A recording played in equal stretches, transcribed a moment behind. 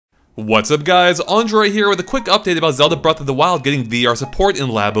What's up guys, Andre here with a quick update about Zelda Breath of the Wild getting VR support in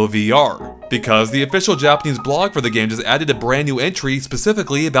Labo VR. Because the official Japanese blog for the game just added a brand new entry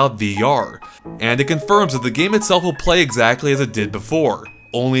specifically about VR. And it confirms that the game itself will play exactly as it did before,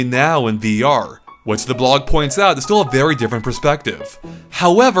 only now in VR. Which the blog points out is still a very different perspective.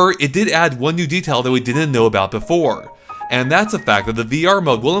 However, it did add one new detail that we didn't know about before. And that's the fact that the VR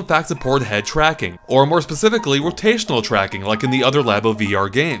mode will in fact support head tracking, or more specifically rotational tracking like in the other Labo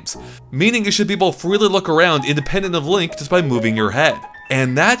VR games, meaning you should be able to freely look around independent of Link just by moving your head.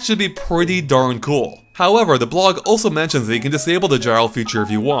 And that should be pretty darn cool. However, the blog also mentions that you can disable the gyro feature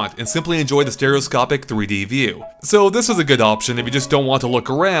if you want, and simply enjoy the stereoscopic 3D view. So this is a good option if you just don't want to look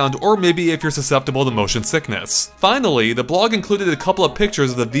around, or maybe if you're susceptible to motion sickness. Finally, the blog included a couple of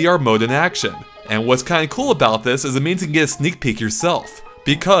pictures of the VR mode in action. And what's kinda cool about this is it means you can get a sneak peek yourself.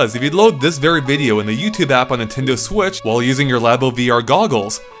 Because if you load this very video in the YouTube app on Nintendo Switch while using your Labo VR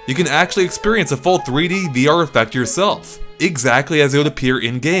goggles, you can actually experience a full 3D VR effect yourself, exactly as it would appear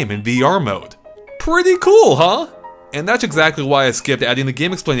in-game in VR mode. Pretty cool, huh? And that's exactly why I skipped adding the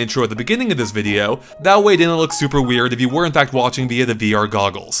GameXplain intro at the beginning of this video, that way it didn't look super weird if you were in fact watching via the VR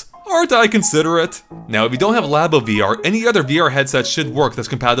goggles. Aren't I considerate? Now if you don't have Labo VR, any other VR headset should work that's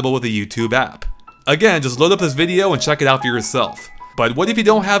compatible with the YouTube app. Again, just load up this video and check it out for yourself. But what if you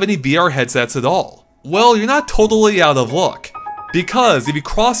don't have any VR headsets at all? Well, you're not totally out of luck. Because if you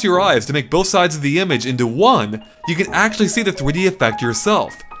cross your eyes to make both sides of the image into one, you can actually see the 3D effect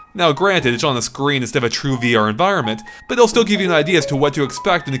yourself. Now granted, it's on the screen instead of a true VR environment, but it'll still give you an idea as to what to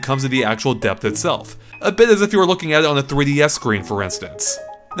expect when it comes to the actual depth itself. A bit as if you were looking at it on a 3DS screen, for instance.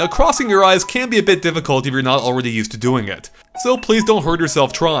 Now crossing your eyes can be a bit difficult if you're not already used to doing it, so please don't hurt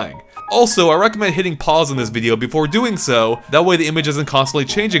yourself trying. Also, I recommend hitting pause on this video before doing so, that way the image isn't constantly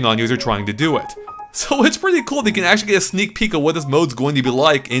changing on you as you're trying to do it. So it's pretty cool that you can actually get a sneak peek of what this mode's going to be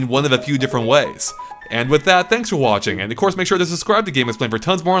like in one of a few different ways. And with that, thanks for watching, and of course make sure to subscribe to GameXplain for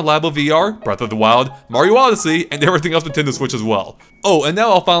tons more on Labo VR, Breath of the Wild, Mario Odyssey, and everything else Nintendo Switch as well. Oh, and now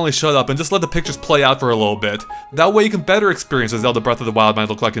I'll finally shut up and just let the pictures play out for a little bit. That way you can better experience what Zelda Breath of the Wild might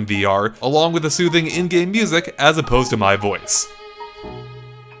look like in VR, along with the soothing in-game music as opposed to my voice.